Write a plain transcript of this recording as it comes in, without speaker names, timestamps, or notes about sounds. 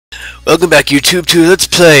Welcome back, YouTube, to Let's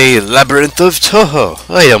Play Labyrinth of Touhou.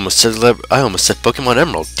 I almost said Pokemon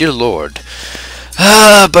Emerald. Dear Lord.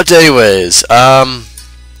 But anyways,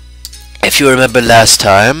 if you remember last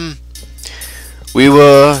time, we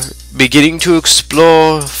were beginning to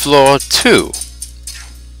explore floor 2.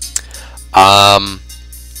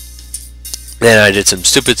 Then I did some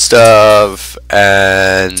stupid stuff,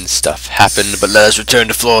 and stuff happened. But let us return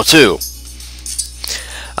to floor 2.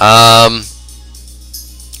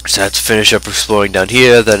 So I have to finish up exploring down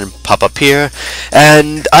here, then pop up here,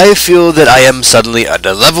 and I feel that I am suddenly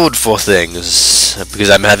under-leveled for things, because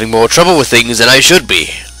I'm having more trouble with things than I should be.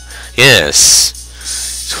 Yes.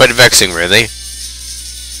 It's quite vexing, really.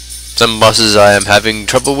 Some bosses I am having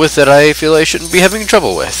trouble with that I feel I shouldn't be having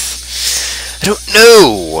trouble with. I don't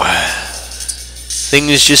know.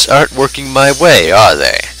 Things just aren't working my way, are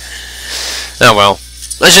they? Oh well.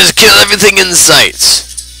 Let's just kill everything in sight.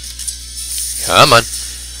 Come on.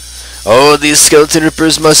 All these skeleton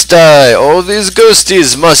rippers must die. All these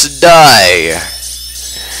ghosties must die.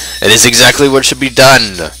 It is exactly what should be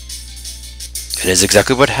done. It is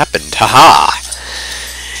exactly what happened. Haha.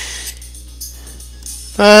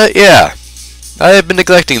 Yeah. I have been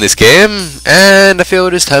neglecting this game, and I feel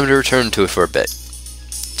it is time to return to it for a bit.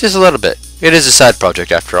 Just a little bit. It is a side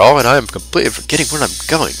project after all, and I am completely forgetting where I'm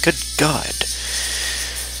going. Good God.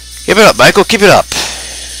 Keep it up, Michael. Keep it up.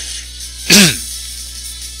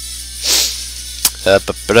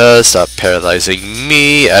 Stop paralyzing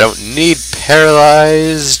me. I don't need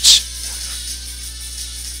paralyzed.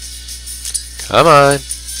 Come on.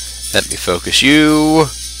 Let me focus you.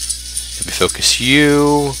 Let me focus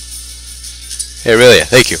you. Hey, Aurelia,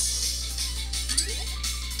 thank you.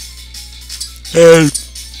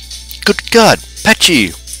 Good God,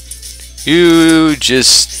 Patchy. You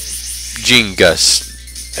just Jingus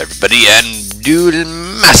everybody and do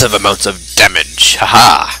massive amounts of damage.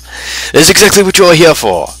 Haha. That is exactly what you are here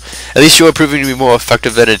for. At least you are proving to be more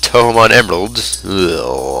effective than a Touhou Emerald.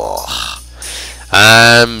 Ugh.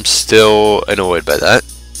 I'm still annoyed by that.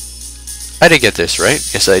 I did get this, right?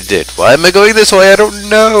 Yes, I did. Why am I going this way? I don't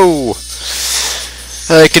know.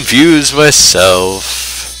 I confuse myself.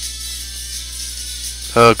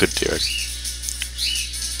 Oh, good dear.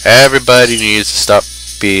 Everybody needs to stop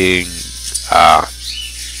being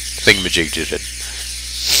thingamajig-jitted.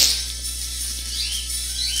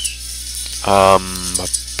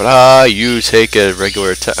 You take a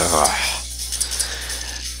regular attack.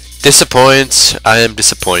 Disappoint. I am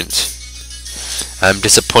disappointed. I'm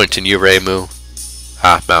disappointed in you, Reimu.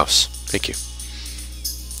 Mouse. Thank you.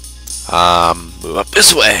 Move up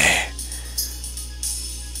this way.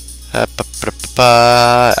 And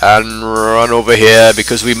run over here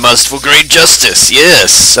because we must for great justice.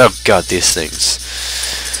 Yes. Oh God, these things.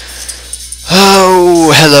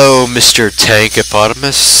 Oh, hello, Mr.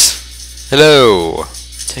 Tankopotamus. Hello.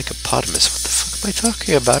 Tankopotamus. What the fuck am I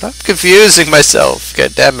talking about? I'm confusing myself.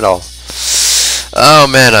 God damn it all. Oh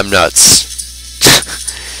man, I'm nuts.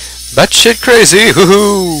 Batshit crazy.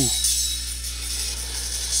 Hoo-hoo.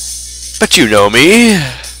 But you know me.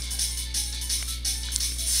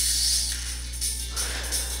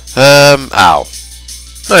 Ow.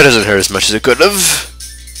 That doesn't hurt as much as it could have.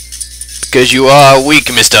 Because you are weak,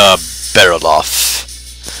 Mr. Barreloff.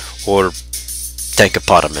 Or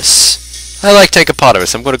Tankopotamus. I like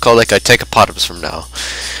Tankopotamus. I'm going to call that guy Tankopotamus from now.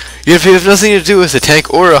 You have nothing to do with a tank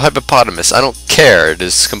or a hippopotamus. I don't care. It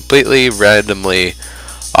is completely randomly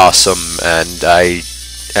awesome, and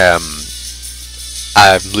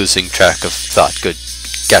I'm losing track of thought. Good.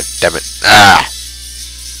 God damn it.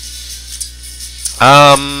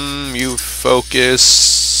 You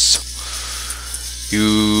focus.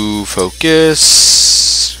 You focus.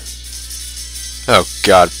 Oh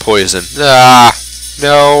God, poison.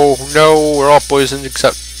 No, we're all poisoned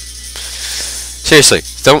except... Seriously,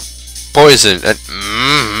 don't poison.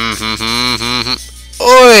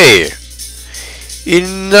 Oi!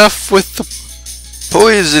 Enough with the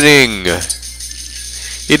poisoning.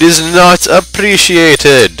 It is not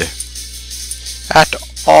appreciated. At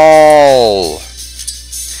all.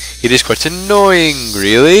 It is quite annoying,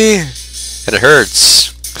 really. And it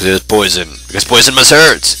hurts. Because it is poison. Because poison must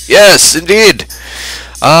hurt. Yes, indeed.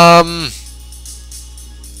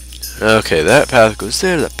 Okay, that path goes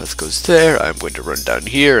there, that path goes there. I'm going to run down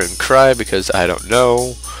here and cry because I don't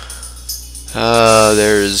know.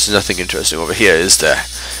 There's nothing interesting over here, is there?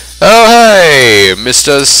 Oh, hey!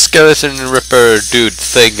 Mr. Skeleton Ripper dude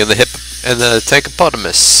thing and the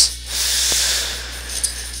Tankopotamus.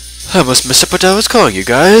 I must mess up what I was calling you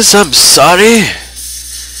guys. I'm sorry.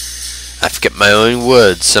 I forget my own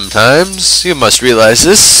words sometimes. You must realize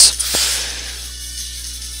this.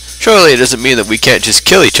 Surely it doesn't mean that we can't just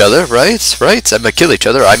kill each other, right? Right? I mean kill each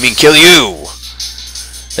other, I mean kill you!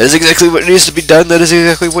 That is exactly what needs to be done, that is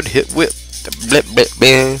exactly what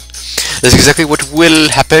that's exactly what will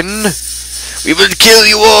happen. We will kill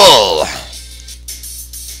you all!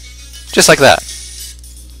 Just like that.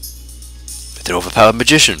 With an overpowered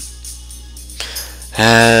magician.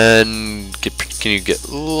 And can you get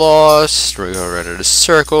lost? We're going around in a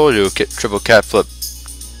circle. Do a triple cart flip,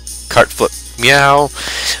 meow.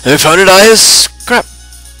 And I found an scrap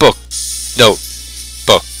book. No,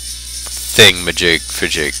 book thing majig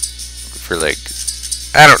for like.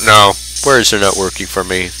 I don't know. Words are not working for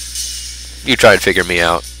me. You try and figure me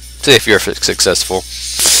out. See if you're successful.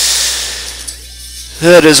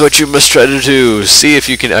 That is what you must try to do. See if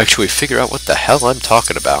you can actually figure out what the hell I'm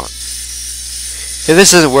talking about. If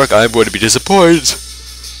this doesn't work, I'm going to be disappointed.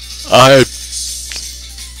 I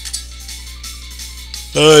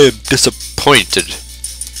am disappointed.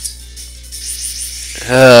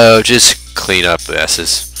 Oh, just clean up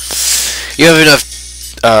messes. You have enough,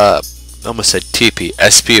 almost said TP,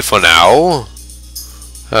 SP for now?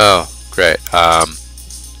 Oh, great.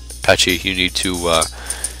 Patchy, you need to,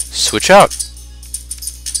 switch out.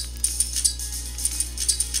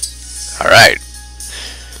 Alright.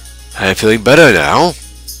 I'm feeling better now.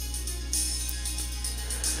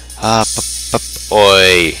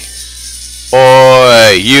 Oi.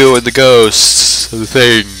 Oi, you and the ghosts and the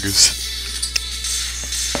things.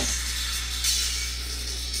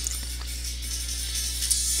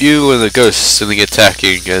 You and the ghosts and the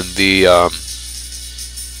attacking and the,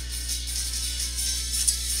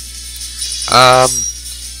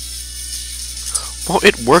 well,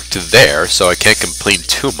 it worked there, so I can't complain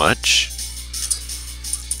too much.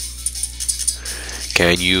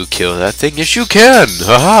 Can you kill that thing? Yes, you can!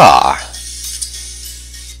 Haha!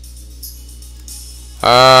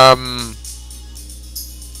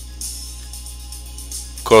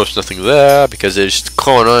 Of course, nothing there, because there's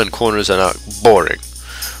corner, and corners are not boring.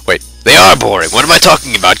 Wait, they are boring! What am I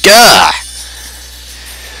talking about? Gah!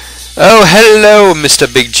 Oh, hello, Mr.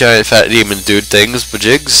 Big Giant Fat Demon Dude Things,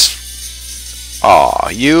 Bajigs. Aw,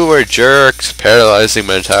 you were jerks, paralyzing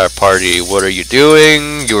my entire party. What are you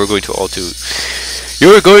doing? You are going to all to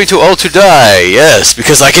die, yes,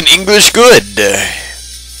 because I can English good.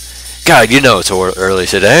 God, you know it's early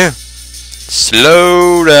today.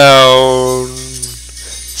 Slow down.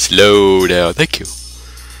 Slow down. Thank you.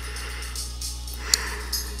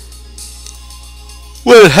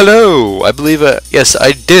 Well, hello. I believe, yes,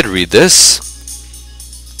 I did read this.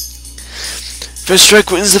 First strike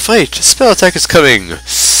wins the fight. Spell attack is coming.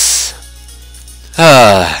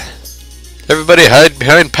 Everybody hide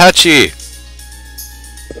behind Patchy.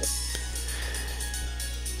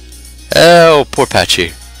 Oh, poor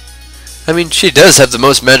Patchy. I mean, she does have the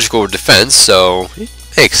most magical defense, so it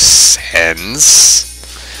makes sense.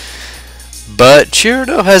 But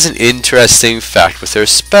Chirino has an interesting fact with her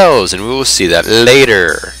spells, and we will see that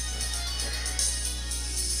later.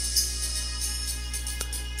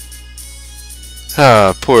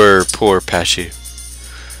 Poor Patchy.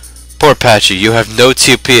 Poor Patchy, you have no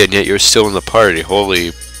TP and yet you're still in the party.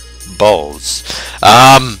 Holy balls.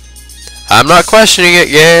 I'm not questioning it,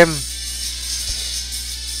 game.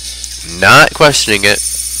 Not questioning it.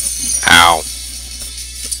 Ow.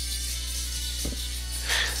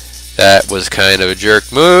 That was kind of a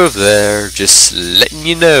jerk move there. Just letting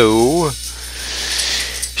you know.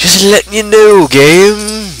 Just letting you know, game.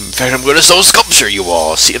 In fact, I'm going to soul sculpture you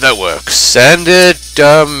all. See if that works. And it,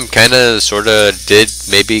 kinda, sorta, did,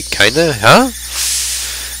 maybe, kinda, huh?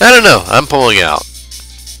 I don't know. I'm pulling out.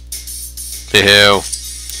 Ew.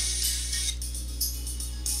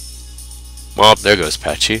 Well, there goes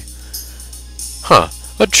Patchy. Huh.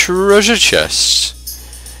 A treasure chest.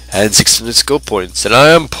 And 600 skill points. And I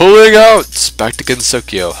am pulling out. Back to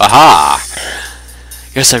Gensokyo. Haha.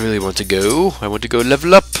 Yes, I really want to go. I want to go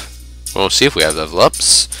level up. We'll see if we have level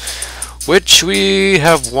ups. Which we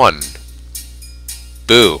have one.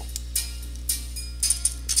 Boo.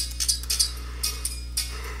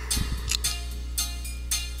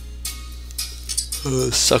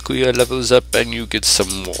 Sakuya levels up and you get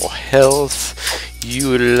some more health.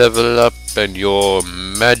 You level up and your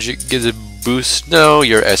magic gets a boost. No,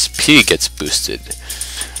 your SP gets boosted.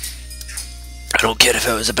 I don't care if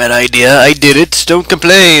it was a bad idea. I did it. Don't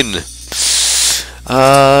complain.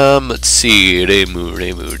 Let's see. Reimu.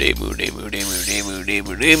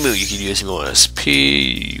 You could use more SP.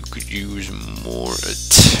 You could use more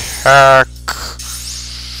attack.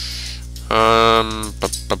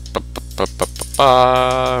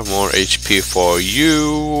 More HP for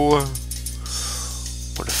you.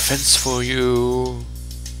 More defense for you.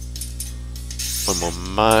 One more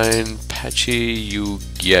mine. Patchy, you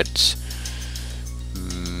get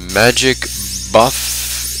magic buff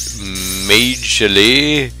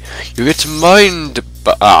majorly. You get mind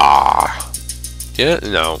yeah,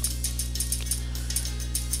 no.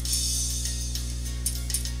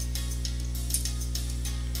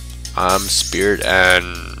 Spirit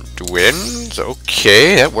and wind.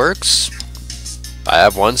 Okay, that works. I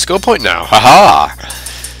have one skill point now. Haha!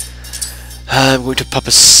 I'm going to pop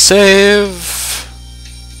a save.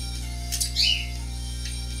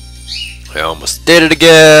 I almost did it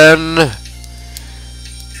again.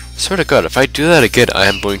 Swear to God, if I do that again, I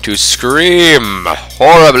am going to scream.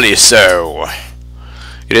 Horribly so.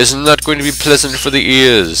 It is not going to be pleasant for the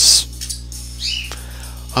ears.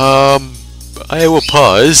 I will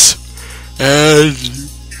pause. And...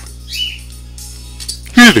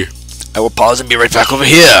 I will pause and be right back over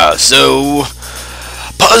here. So...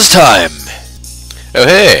 pause time. Oh,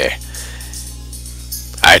 hey.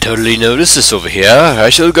 I totally noticed this over here. I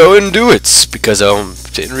shall go and do it, because I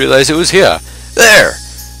didn't realize it was here. There!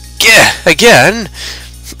 Yeah, again?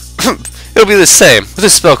 It'll be the same. With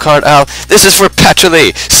this spell card, Al. This is for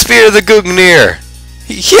Patchouli! Spear the Gugnir!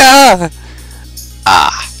 Yeah!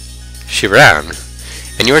 Ah. She ran.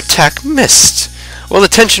 And your attack missed. Well, the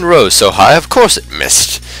tension rose so high, of course it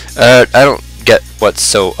missed. I don't get what's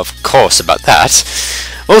so of course about that.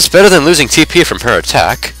 Well, it's better than losing TP from her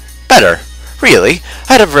attack. Better. Really?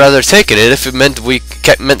 I'd have rather taken it if it meant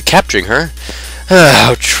meant capturing her.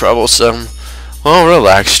 How troublesome. Well,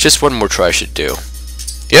 relax. Just one more try should do.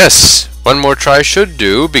 Yes, one more try should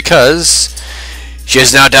do, because she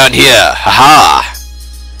is now down here. Haha!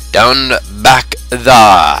 Down back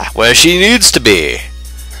there, where she needs to be.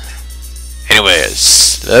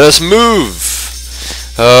 Anyways, let us move.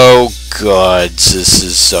 Oh God, this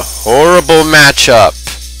is a horrible matchup.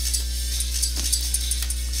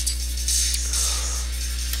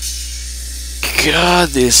 God,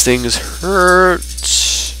 these things hurt.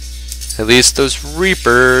 At least those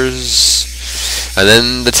Reapers. And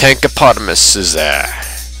then the Tankopotamus is there.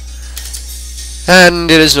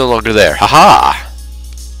 And it is no longer there. Haha!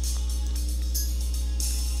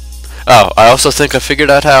 Oh, I also think I figured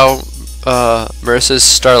out how Marissa's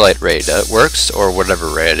Starlight Raid works, or whatever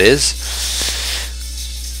raid it is.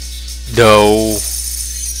 No.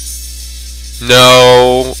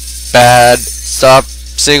 No. Bad. Stop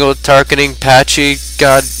single targeting Patchy.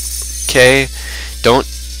 God. Okay. Don't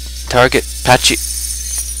target Patchy.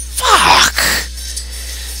 Fuck!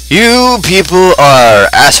 You people are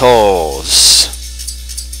assholes.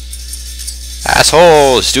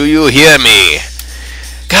 Assholes, do you hear me?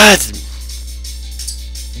 God.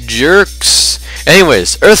 Jerks.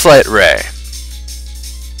 Anyways, Earthlight Ray.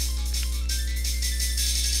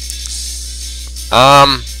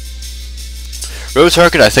 Road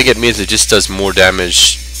target, I think it means it just does more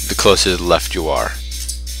damage the closer to the left you are.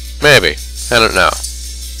 Maybe. I don't know.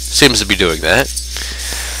 Seems to be doing that.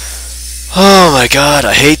 Oh my God,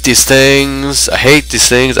 I hate these things. I hate these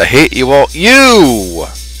things. I hate you all. You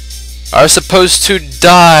are supposed to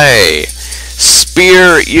die.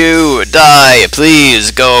 Spear you. Die.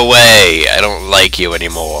 Please go away. I don't like you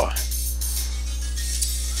anymore.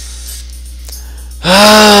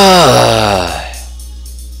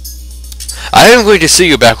 I am going to see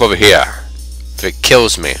you back over here. If it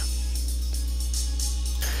kills me.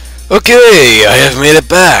 Okay, I have made it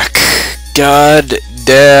back. God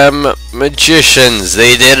damn magicians.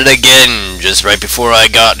 They did it again just right before I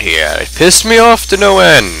got here. It pissed me off to no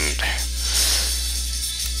end.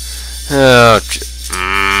 Oh,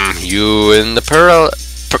 you in the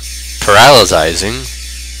paralyzing.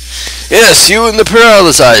 Yes, you in the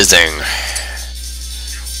paralyzing.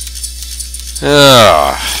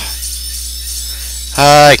 Oh,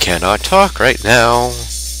 I cannot talk right now.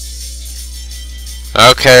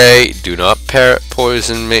 Okay, do not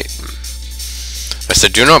poison me. I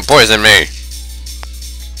said, do not poison me.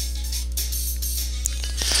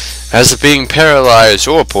 As if being paralyzed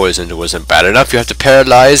or poisoned wasn't bad enough, you have to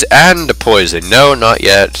paralyze and poison. No, not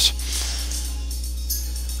yet.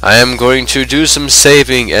 I am going to do some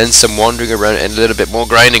saving and some wandering around and a little bit more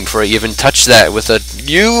grinding before I even touch that with a...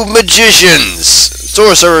 You magicians!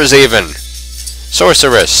 Sorcerers even!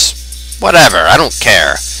 Sorceress. Whatever, I don't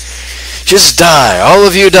care. Just die. All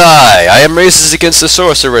of you die. I am racist against the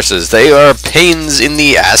sorceresses. They are pains in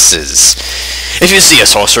the asses. If you see a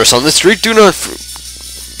sorceress on the street, do not...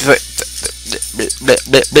 I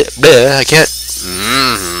can't...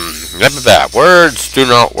 Words do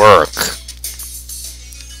not work.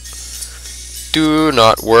 Do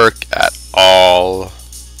not work at all.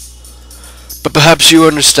 But perhaps you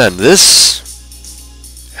understand this?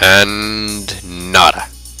 And nada.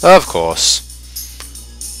 Of course.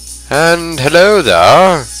 And hello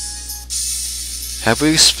there. Have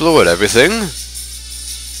we explored everything?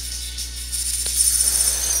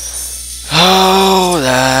 Oh,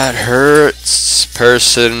 that hurts.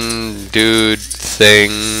 Person, dude,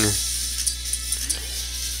 thing.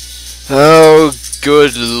 Oh,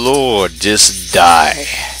 good lord, just die.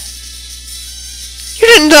 You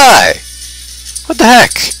didn't die! What the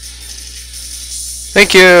heck?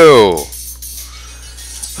 Thank you!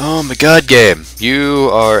 Oh my god, game. You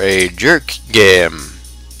are a jerk game.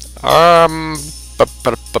 What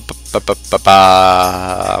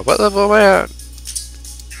level am I at?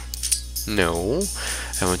 No.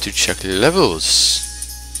 I want to check levels.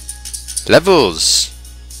 Levels!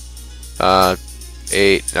 8,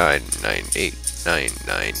 9, 9, 8, 9,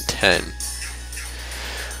 9, 10.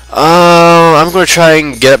 I'm gonna try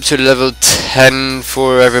and get up to level 10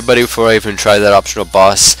 for everybody before I even try that optional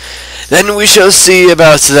boss. Then we shall see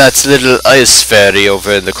about that little ice fairy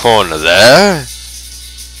over in the corner there.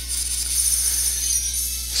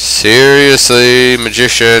 Seriously,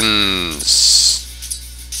 magicians.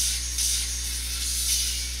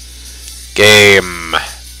 Game.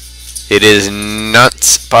 It is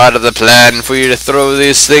not part of the plan for you to throw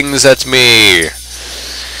these things at me.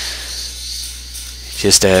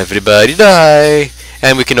 Just everybody die,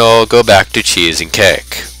 and we can all go back to cheese and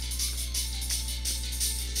cake.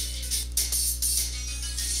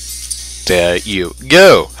 There you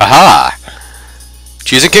go. Haha!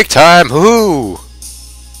 Cheese and cake time! Woohoo!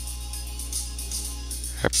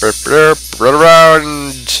 Run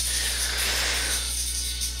around!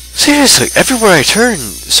 Seriously, everywhere I turn,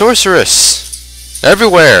 sorceress!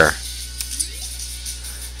 Everywhere!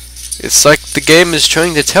 It's like the game is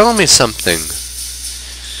trying to tell me something.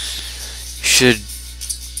 You should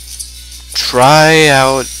try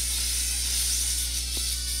out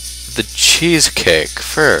the cheesecake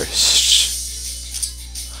first.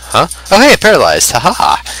 Huh? Oh hey, paralyzed.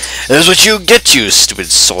 Haha! That's what you get, you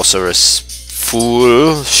stupid sorceress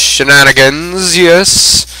fool. Shenanigans,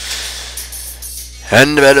 yes.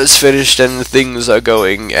 And the battle's finished and things are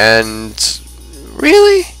going, and...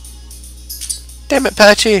 Really? Damn it,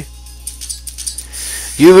 Patchy.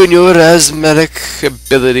 You and your asthmatic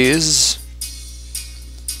abilities.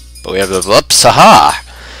 But we have level ups, haha!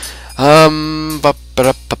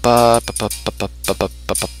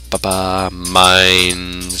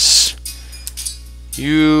 Mines.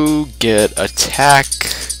 You get attack.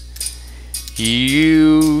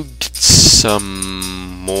 You get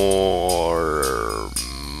some more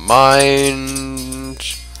mind.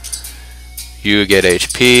 You get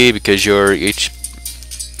HP because you're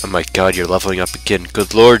oh my god, you're leveling up again.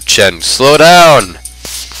 Good lord, Chen, slow down!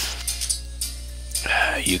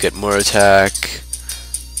 You get more attack.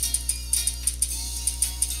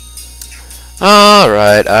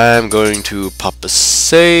 Alright, I'm going to pop a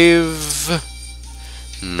save.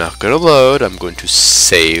 Not gonna load, I'm going to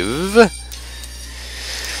save.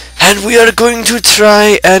 And we are going to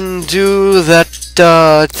try and do that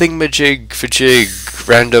thingamajig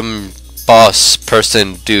random boss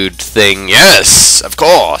person dude thing. Yes, of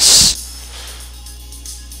course.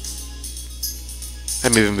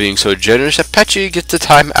 I'm even being so generous that Patchy gets the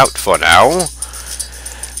time out for now.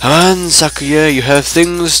 Come on, Sakuya, you have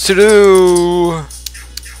things to do.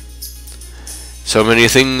 So many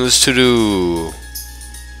things to do.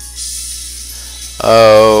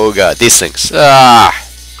 Oh god, these things. Ah!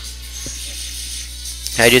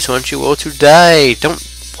 I just want you all to die. Don't.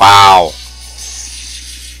 Wow.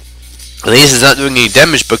 At least it's not doing any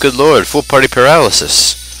damage, but good lord, full party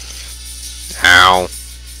paralysis. Ow.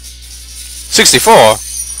 64?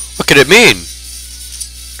 What could it mean?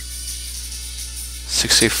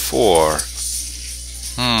 64.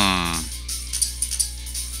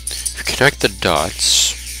 If you connect the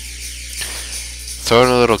dots, throw in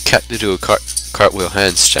a little cat to do a cartwheel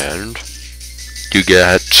handstand, you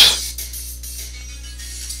get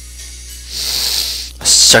a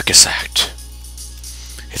circus act.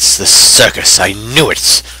 It's the circus, I knew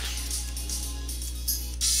it!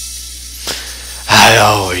 I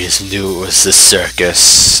always knew it was the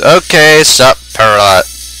circus. Okay, stop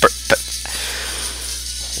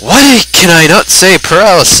why can I not say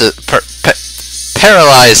paralysis?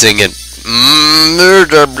 Paralyzing and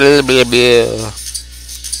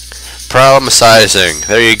Paralyzing.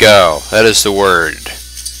 There you go. That is the word.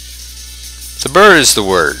 The bird is the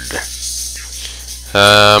word.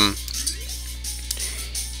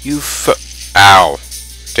 Ow.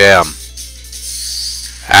 Damn.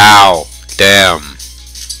 Ow. Damn.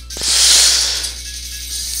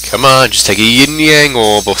 Come on, just take a yin yang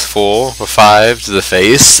orb of 4 or 5 to the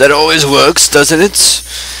face. That always works, doesn't it?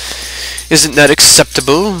 Isn't that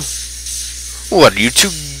acceptable? What, are you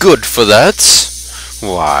two good for that.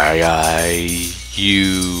 Why,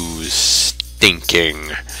 you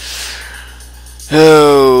stinking.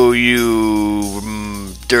 Oh, you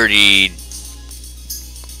dirty.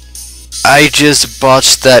 I just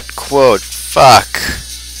botched that quote. Fuck.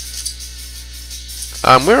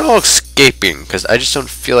 We're all escaping because I just don't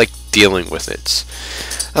feel like dealing with it.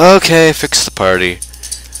 Okay, fix the party.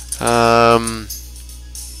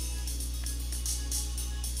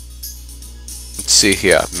 Let's see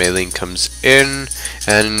here. Mei-Ling comes in,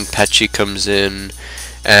 and Patchy comes in,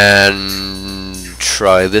 and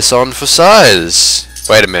try this on for size.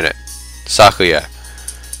 Wait a minute. Sakuya,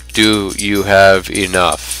 do you have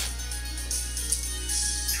enough?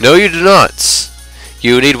 No, you do not.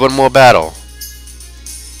 You need one more battle.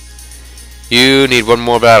 You need one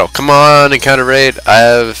more battle. Come on, encounter raid. I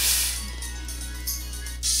have...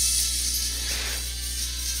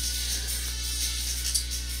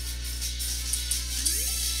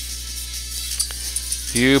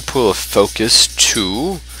 You pull a focus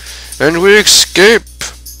too, and we escape.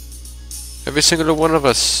 Every single one of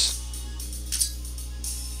us.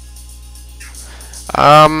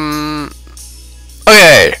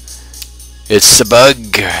 Okay. It's a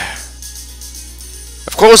bug.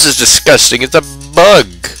 Of course it's disgusting. It's a bug.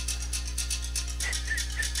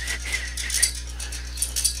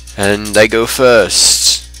 And I go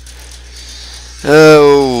first.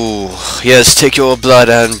 Oh, yes, take your blood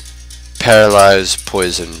and paralyze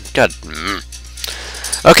poison. God.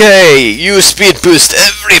 Okay, you speed boost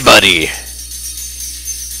everybody.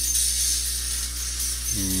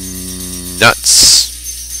 Nuts.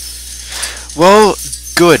 Well,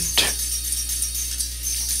 good.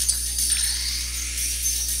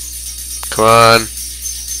 Come on.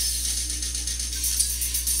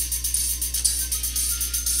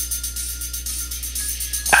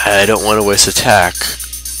 I don't want to waste attack.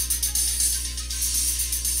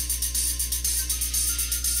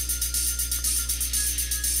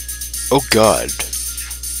 Oh god.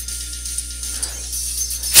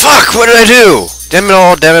 Fuck! What did I do? Damn it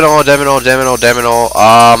all, damn it all, damn it all, damn it all, damn it all.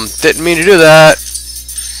 Didn't mean to do that.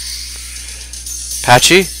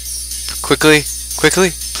 Patchy? Quickly,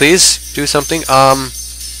 quickly, please do something.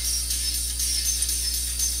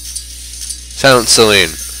 Silent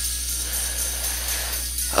Celine.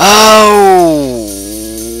 Oh!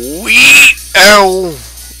 Wee! Ow!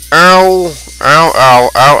 Ow! Ow!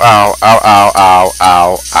 Ow! Ow! Ow! Ow! Ow! Ow!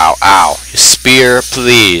 Ow! Ow! Ow! Spear,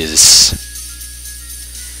 please.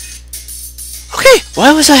 Okay,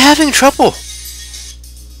 why was I having trouble?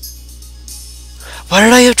 Why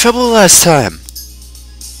did I have trouble last time?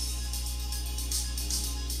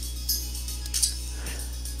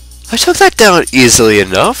 I took that down easily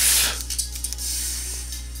enough.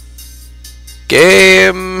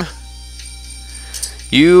 Game.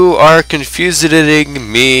 You are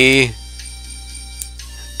confusing me.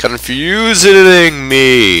 Confusing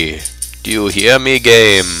me. Do you hear me,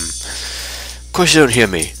 game? Of course you don't hear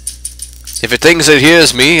me. If it thinks it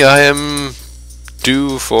hears me, I am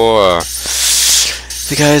due for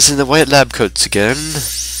the guys in the white lab coats again.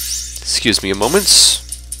 Excuse me a moment.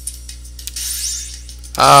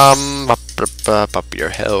 Up your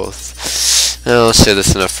health. Well, let's say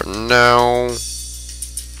that's enough for now.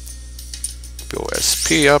 Give your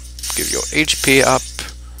SP up. Give your HP up.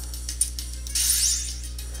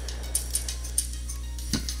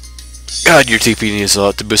 God, your TP needs a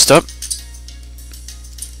lot to boost up.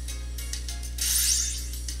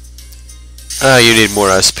 You need more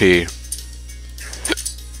SP.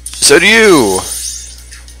 So do you.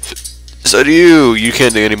 So do you. You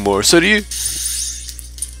can't do any more. So do you.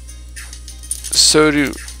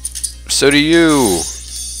 So do you.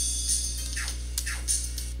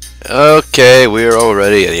 Okay, we're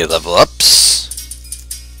already at the level ups.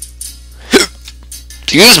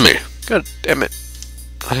 Excuse me. God damn it.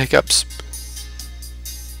 Hiccups.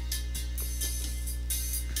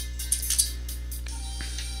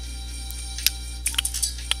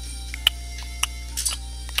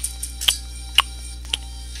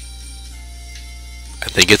 I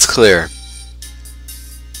think it's clear.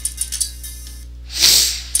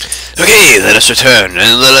 Okay, let us return,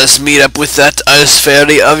 and let us meet up with that ice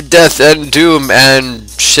fairy of death and doom and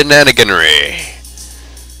shenaniganery.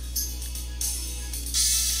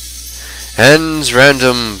 Ends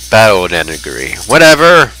random battle shenaniganery.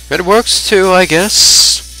 Whatever. It works too, I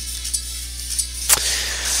guess.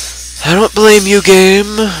 I don't blame you,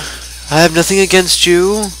 game. I have nothing against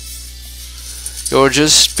you. You're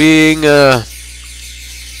just being, a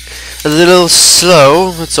little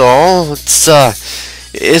slow, that's all.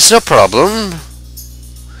 It's no problem.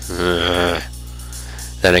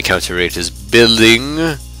 Then encounter rate is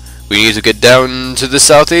building. We need to get down to the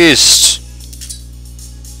southeast.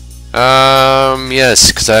 Yes,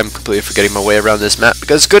 because I'm completely forgetting my way around this map,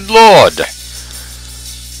 because good lord!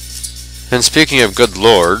 And speaking of good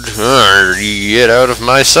lord, get out of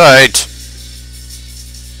my sight!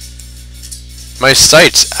 My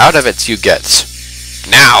sight! Out of it, you get!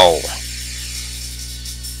 Now!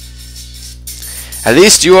 At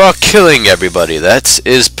least you are killing everybody. That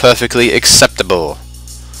is perfectly acceptable.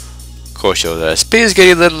 Of course, your SP is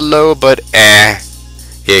getting a little low, but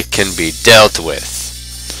it can be dealt with.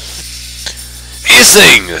 These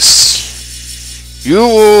things!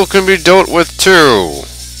 You can be dealt with too.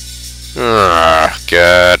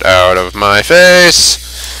 Get out of my face!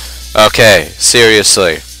 Okay,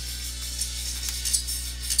 seriously.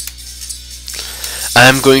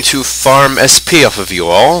 I'm going to farm SP off of you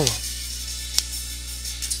all.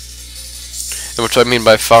 And what do I mean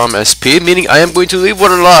by farm SP? Meaning I am going to leave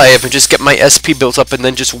one alive and just get my SP built up and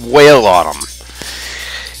then just wail on them.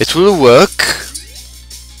 It will work.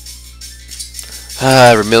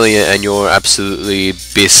 Remilia and your absolutely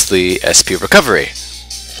beastly SP recovery.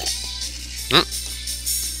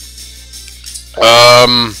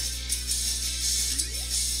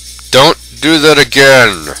 Don't do that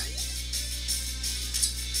again.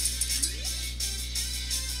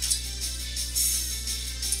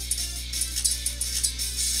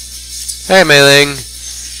 Hey, Mailing.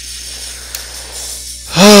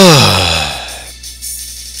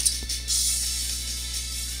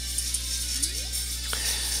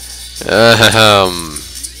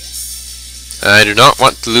 I do not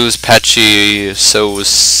want to lose Patchy so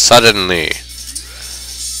suddenly.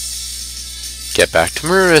 Get back to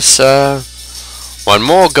Marissa. One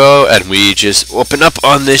more go, and we just open up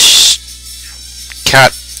on this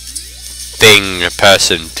cat thing,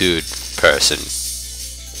 person.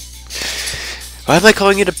 Why am I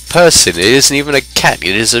calling it a person? It isn't even a cat.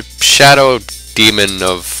 It is a shadow demon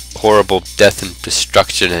of horrible death and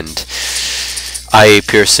destruction and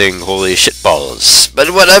eye-piercing holy shitballs. But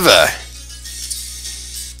whatever.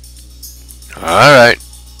 Alright.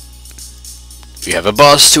 We have a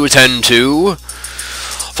boss to attend to.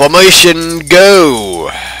 Formation, go!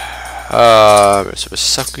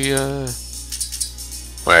 Sakuya.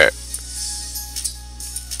 Wait.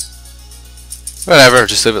 Whatever,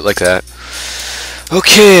 just leave it like that.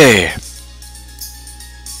 Okay.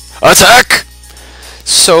 Attack!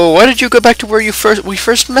 So, why did you go back to where we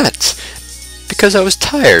first met? Because I was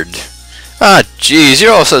tired. Ah, jeez,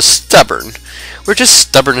 you're all so stubborn. We're just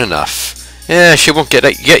stubborn enough. Yeah, she won't get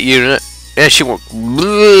you. Yeah, she won't.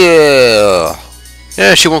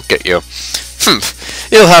 Yeah, she won't get you.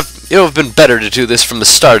 It'll have been better to do this from the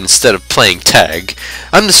start instead of playing tag.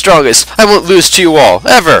 I'm the strongest. I won't lose to you all,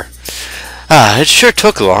 ever. Ah, it sure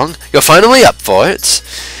took long. You're finally up for it.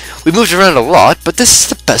 We moved around a lot, but this is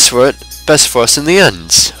the best for us in the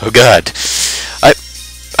end. Oh God,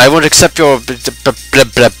 I won't accept your blah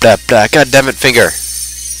blah blah blah. God damn it, finger.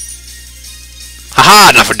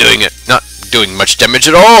 Haha! Not for doing it. Not doing much damage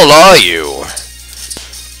at all, are you?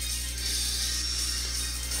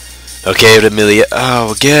 Okay, Remilia.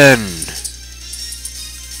 Oh, again.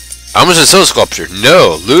 Almost a soul sculpture.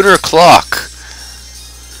 No, lunar clock.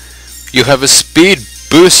 You have a speed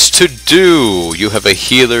boost to do. You have a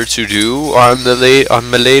healer to do on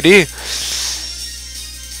my lady.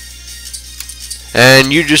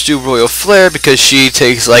 And you just do Royal Flare because she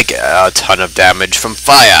takes like a ton of damage from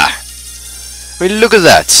fire. I mean, look at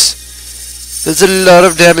that. There's a lot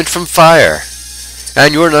of damage from fire.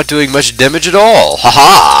 And you're not doing much damage at all.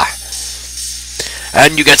 Haha!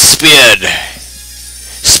 And you get speared.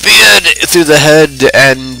 Speared through the head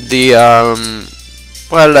and the,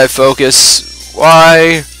 why did I focus?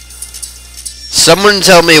 Why? Someone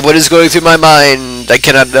tell me what is going through my mind. I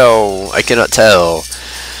cannot know. I cannot tell.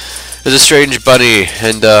 There's a strange bunny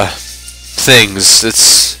and, things.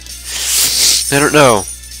 It's... I don't know.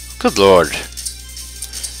 Good lord.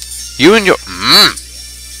 You and your...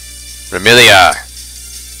 Remilia.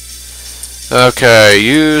 Okay,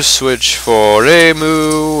 you switch for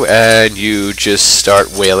Emu, and you just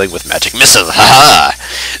start wailing with magic missile. Haha!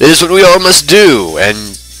 This is what we all must do,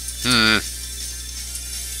 and...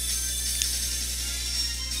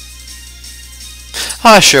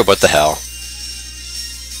 Ah, sure, what the hell.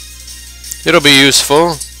 It'll be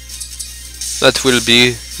useful. That will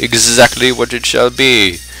be exactly what it shall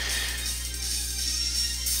be.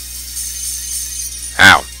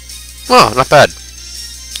 Ow. Oh, not bad.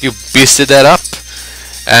 You beasted that up,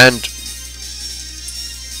 and...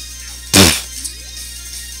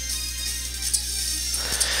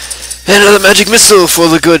 Another magic missile for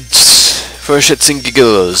the goods, for shits and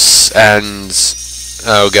giggles, and...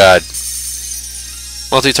 Oh god.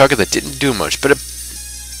 Multi-target that didn't do much, but it...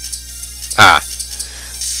 Ah.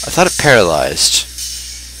 I thought it paralyzed.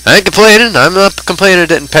 I ain't complaining. I'm not complaining it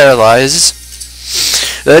didn't paralyze.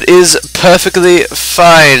 That is perfectly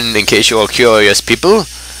fine, in case you're curious, people.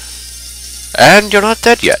 And you're not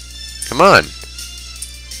dead yet. Come on.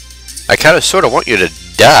 I kind of sort of want you to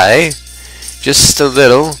die. Just a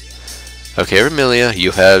little. Okay, Remilia,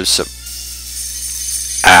 you have some...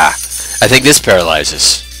 Ah. I think this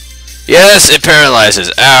paralyzes. Yes, it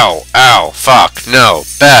paralyzes. Ow. Ow. Fuck. No.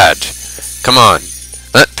 Bad. Come on.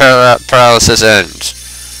 Let paralysis end.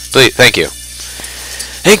 Please. Thank you.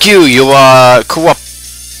 Thank you. You are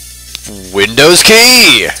Windows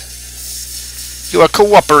key. You are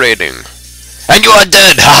cooperating. And you are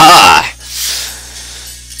dead. Haha.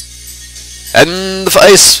 And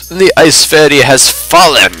the ice fairy has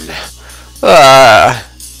fallen. Ah.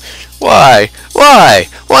 Why? Why?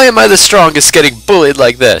 Why am I the strongest getting bullied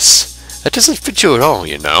like this? That doesn't fit you at all,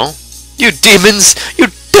 you know. You demons! You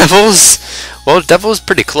devils! Well, devil's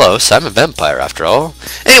pretty close. I'm a vampire, after all.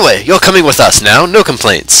 Anyway, you're coming with us now. No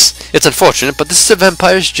complaints. It's unfortunate, but this is a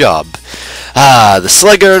vampire's job. Ah, the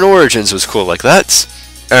Slugger in Origins was cool like that.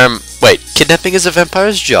 Wait, kidnapping is a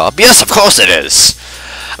vampire's job? Yes, of course it is!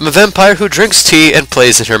 I'm a vampire who drinks tea and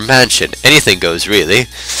plays in her mansion. Anything goes, really.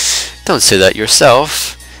 Don't say that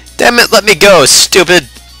yourself. Damn it, let me go, stupid!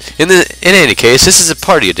 In any case, this is a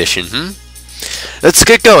party edition, Let's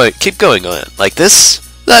get going. Keep going on it. Like this?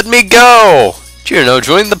 Let me go! Cyrano,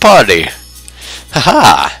 join the party.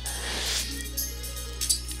 Haha!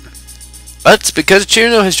 But because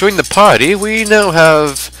Cyrano has joined the party, we now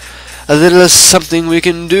have a little something we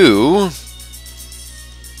can do.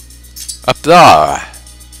 Up there.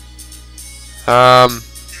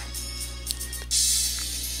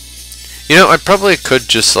 You know, I probably could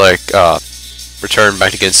just, like, return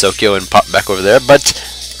back to Gensokyo and pop back over there, but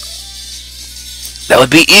that would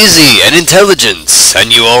be easy and intelligent,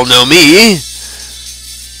 and you all know me.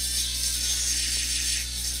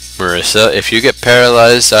 Marissa, if you get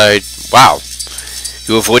paralyzed, wow.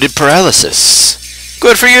 You avoided paralysis.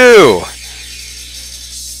 Good for you!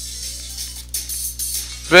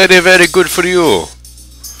 Very, very good for you.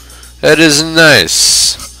 That is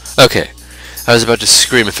nice. Okay. I was about to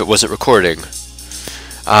scream if it wasn't recording.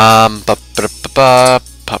 Pop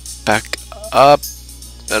back up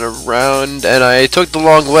and around, and I took the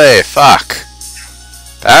long way. Fuck.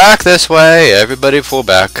 Back this way. Everybody pull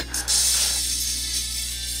back.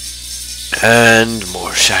 And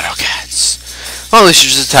more shadow cats. Well, at least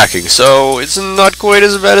you're just attacking, so it's not quite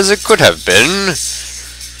as bad as it could have been.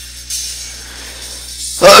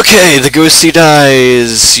 Okay, the ghosty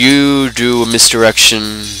dies. You do a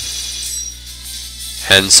misdirection.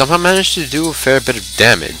 And somehow managed to do a fair bit of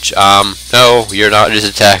damage. No, you're not just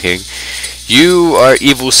attacking. You are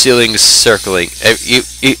evil sealing circling.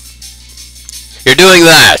 You're doing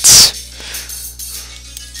that!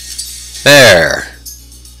 There.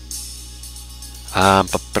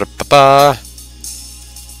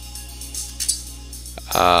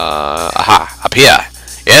 Aha, up here.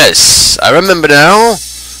 Yes, I remember now.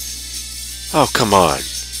 Oh, come on.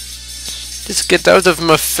 Just get out of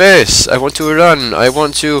my face. I want to run. I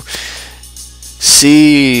want to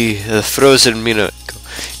see the frozen Mina.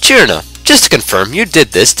 Cyrano, just to confirm, you did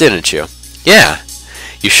this, didn't you? Yeah.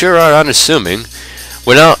 You sure are unassuming.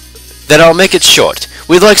 Well, then I'll make it short.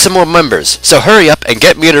 We'd like some more members, so hurry up and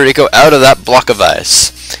get Midoriko out of that block of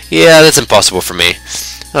ice. Yeah, that's impossible for me.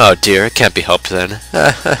 Oh dear, it can't be helped then.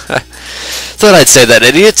 Thought I'd say that,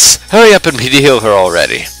 idiots. Hurry up and heal her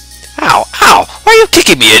already. Ow, ow! Why are you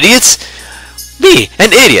kicking me, idiots? Me,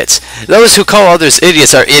 an idiot. Those who call others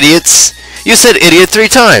idiots are idiots. You said idiot 3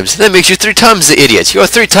 times. That makes you 3 times the idiot. You're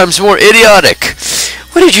 3 times more idiotic.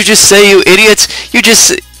 What did you just say, you idiot? You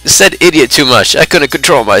just said idiot too much. I couldn't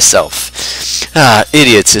control myself. Ah,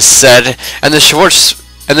 idiots is said, and the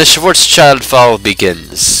Schwarzschild fall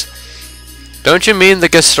begins. Don't you mean the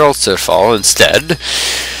Gestalter fall instead?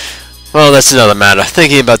 Well, that's another matter.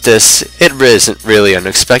 Thinking about this, it isn't really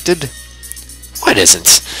unexpected. What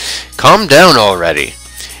isn't? Calm down already.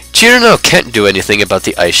 Cyrano can't do anything about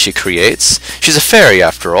the ice she creates. She's a fairy,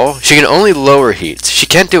 after all. She can only lower heat. She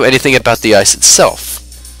can't do anything about the ice itself.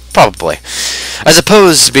 Probably. I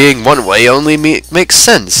suppose being one way only makes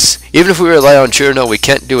sense. Even if we rely on Cyrano, we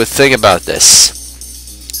can't do a thing about this.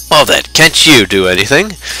 Well then, can't you do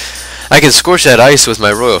anything? I can scorch that ice with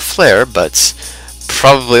my royal flare, but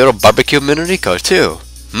probably it'll barbecue Midoriko too.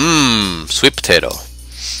 Sweet potato.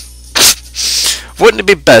 Wouldn't it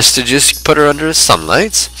be best to just put her under the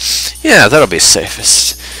sunlight? Yeah, that'll be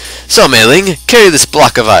safest. So, Mei-ling, carry this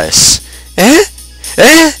block of ice. Eh?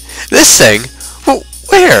 Eh? This thing?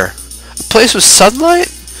 Where? place with sunlight?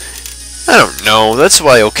 I don't know. That's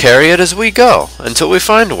why you'll carry it as we go, until we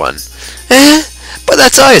find one. Eh? But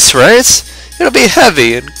that's ice, right? It'll be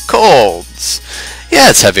heavy and cold. Yeah,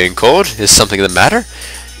 it's heavy and cold. Is something the matter?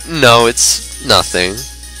 No, it's nothing.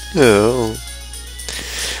 Oh.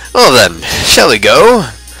 Well then, shall we go?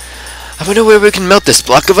 I wonder where we can melt this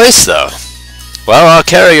block of ice, though. Well, our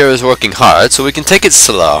carrier is working hard, so we can take it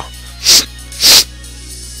slow.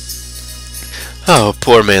 Oh,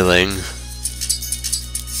 poor Mei Ling.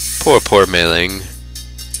 Poor Mei Ling.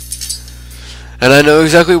 And I know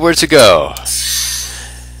exactly where to go.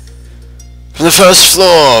 From the first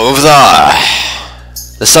floor, over there.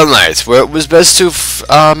 The sunlight, where it was best to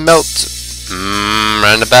melt.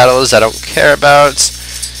 Random battles, I don't care about.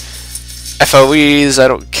 FOEs, I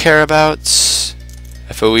don't care about.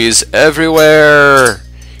 FOEs everywhere.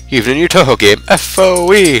 Even in your Touhou game,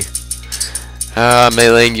 FOE. Mei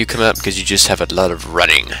Ling, you come up because you just have a lot of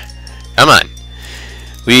running. Come on.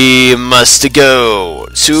 We must go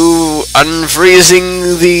to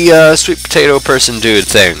unfreezing the sweet potato person dude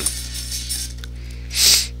thing.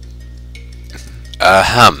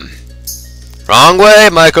 Wrong way,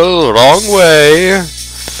 Michael, wrong way.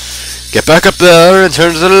 Get back up there and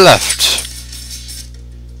turn to the left.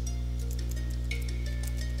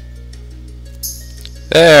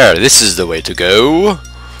 There, this is the way to go.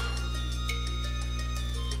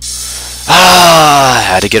 I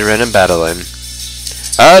had to get a random battle in.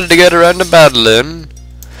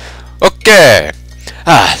 Okay.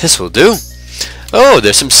 This will do. Oh,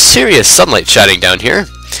 there's some serious sunlight shining down here.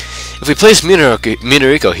 If we place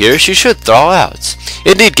Minariko here, she should thaw out.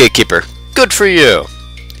 Indeed, Gatekeeper. Good for you.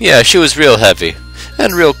 Yeah, she was real heavy.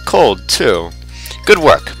 And real cold, too. Good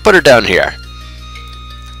work. Put her down here.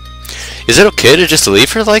 Is it okay to just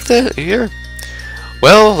leave her like that here?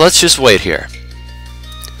 Well, let's just wait here.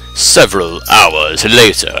 Several hours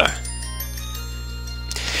later.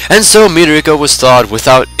 And so Minariko was thawed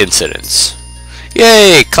without incidents.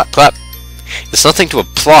 Yay! Clap, clap. It's nothing to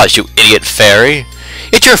applaud, you idiot fairy.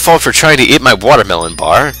 It's your fault for trying to eat my watermelon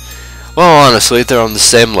bar. Well, honestly, they're on the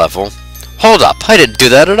same level. Hold up, I didn't do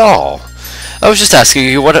that at all. I was just asking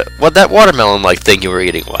you what that watermelon-like thing you were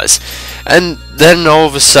eating was. And then all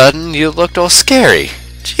of a sudden, you looked all scary.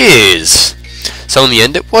 Jeez. So in the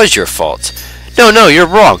end, it was your fault. No, you're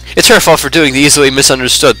wrong. It's her fault for doing the easily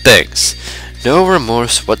misunderstood things. No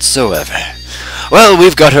remorse whatsoever. Well,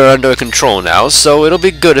 we've got her under control now, so it'll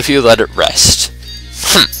be good if you let it rest.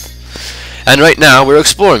 And right now, we're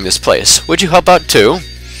exploring this place. Would you help out too?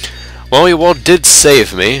 Well, you all did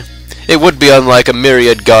save me. It would be unlike a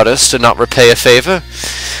myriad goddess to not repay a favor.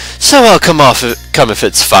 So I'll come if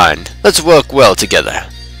it's fine. Let's work well together.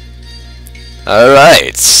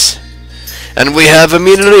 Alright. And we have a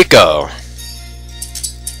Minariko.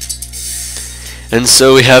 And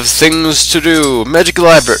so we have things to do. Magic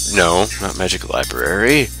Library. No, not Magic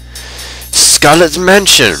Library. Scarlet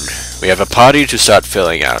Mansion. We have a party to start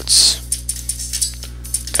filling out.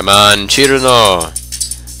 Come on, Chirino.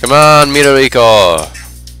 Come on, Minariko.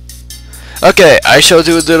 Okay, I shall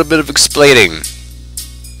do a little bit of explaining.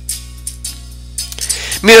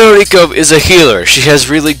 Minariko is a healer. She has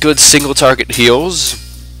really good single target heals.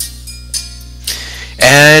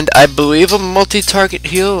 And I believe a multi-target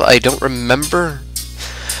heal, I don't remember.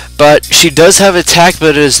 But she does have attack,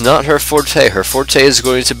 but it is not her forte. Her forte is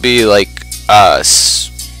going to be like, I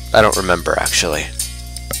don't remember actually.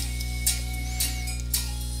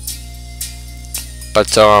 But,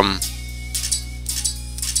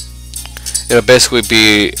 it'll basically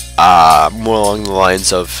be, more along the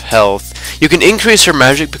lines of health. You can increase her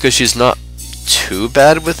magic because she's not too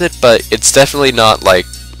bad with it, but it's definitely not, like,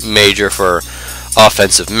 major for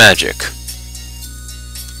offensive magic.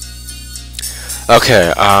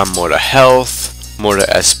 Okay, more to health, more to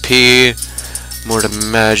SP, more to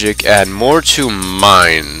magic, and more to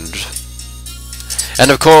mind. And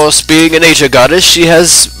of course, being a nature goddess, she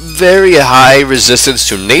has very high resistance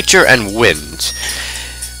to nature and wind.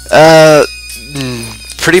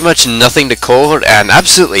 Pretty much nothing to cold and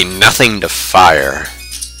absolutely nothing to fire.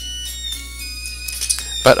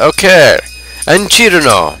 But okay, and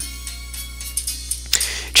Chirino.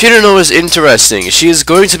 Chirino is interesting. She is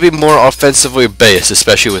going to be more offensively based,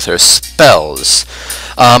 especially with her spells.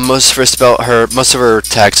 Most of her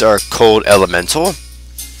attacks are cold elemental.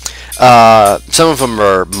 Some of them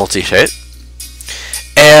are multi-hit.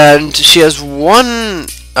 And she has one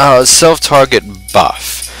self-target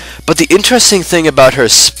buff. But the interesting thing about her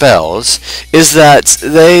spells is that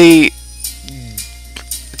they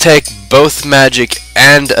take both magic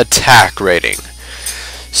and attack rating.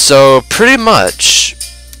 So pretty much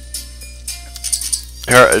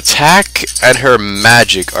her attack and her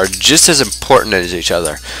magic are just as important as each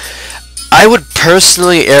other. I would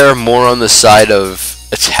personally err more on the side of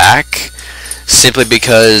attack, simply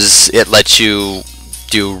because it lets you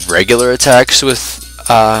do regular attacks with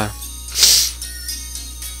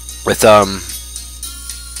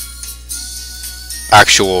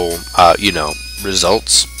actual you know,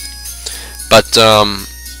 results. But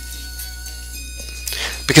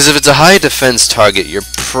because if it's a high defense target, you're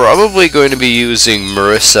probably going to be using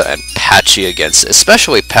Marissa and Patchy against it,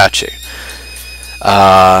 especially Patchy.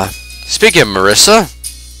 Speaking of Marissa,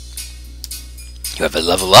 you have a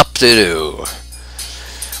level up to do.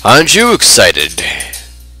 Aren't you excited?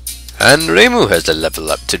 And Reimu has a level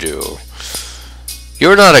up to do.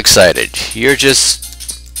 You're not excited, you're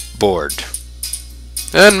just bored.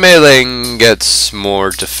 And Mei-Ling gets more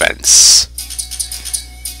defense.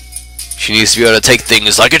 She needs to be able to take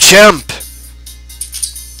things like a champ.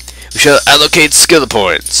 We shall allocate skill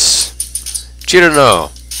points. Chirano,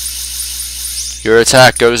 your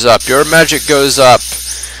attack goes up, your magic goes up,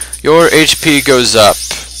 your HP goes up.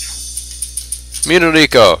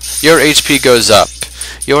 Minoriko, your HP goes up,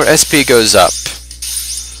 your SP goes up,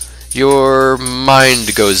 your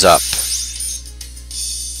mind goes up,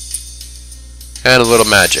 and a little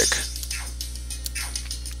magic.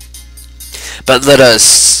 But let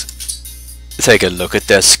us take a look at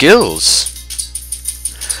their skills.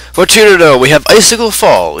 For Chirano, we have Icicle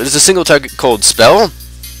Fall. It is a single target cold spell,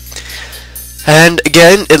 and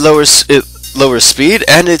again it lowers speed,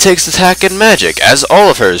 and it takes attack and magic, as all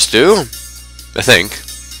of hers do. I think.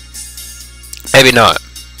 Maybe not.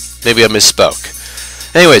 Maybe I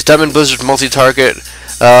misspoke. Anyways, Diamond Blizzard multi-target,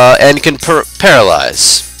 and can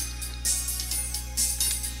paralyze.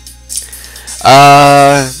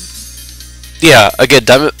 Yeah, again,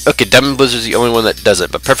 Diamond Blizzard is the only one that does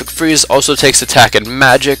it, but Perfect Freeze also takes attack and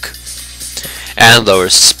magic, and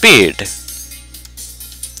lowers speed.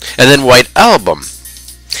 And then White Album.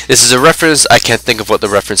 This is a reference. I can't think of what the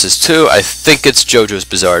reference is to. I think it's JoJo's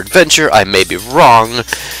Bizarre Adventure. I may be wrong,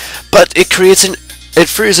 but it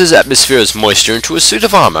freezes atmosphere's moisture into a suit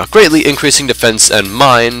of armor, greatly increasing defense and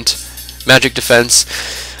magic defense,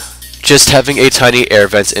 just having a tiny air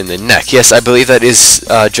vent in the neck. Yes, I believe that is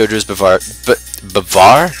JoJo's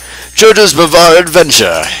JoJo's Bizarre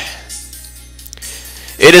Adventure.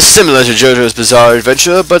 It is similar to JoJo's Bizarre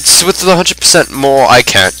Adventure, but with 100% more I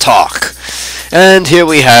can't talk. And here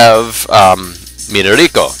we have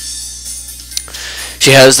Minoriko.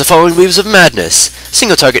 She has the following Leaves of Madness.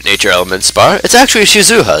 Single target nature element spar. It's actually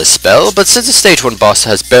Shizuha's spell, but since the stage 1 boss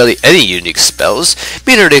has barely any unique spells,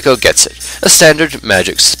 Minoriko gets it. A standard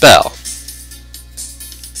magic spell.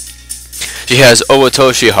 She has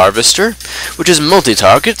Owatoshi Harvester, which is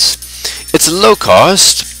multi-target. It's low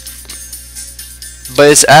cost, but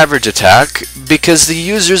it's average attack, because the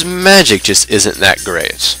user's magic just isn't that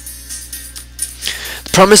great.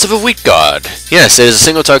 Promise of a Weak God. Yes, it is a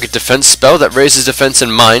single target defense spell that raises defense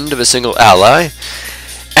and mind of a single ally,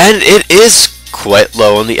 and it is quite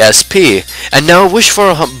low on the SP. And now Wish for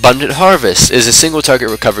Abundant Harvest is a single target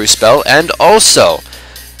recovery spell, and also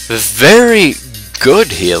very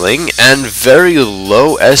good healing and very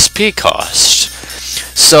low SP cost.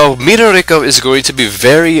 So Minoriko is going to be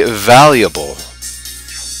very valuable.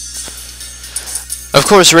 Of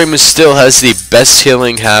course, Reimu still has the best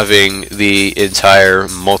healing, having the entire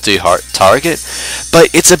multi-heart target, but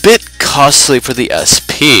it's a bit costly for the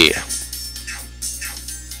SP.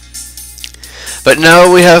 But now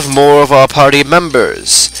we have more of our party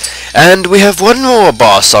members, and we have one more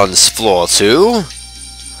boss on this floor too,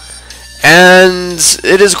 and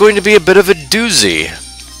it is going to be a bit of a doozy.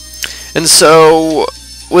 And so,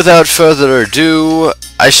 without further ado,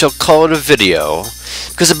 I shall call it a video,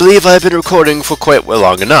 because I believe I've been recording for quite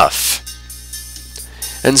long enough.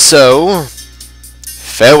 And so,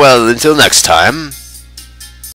 farewell until next time.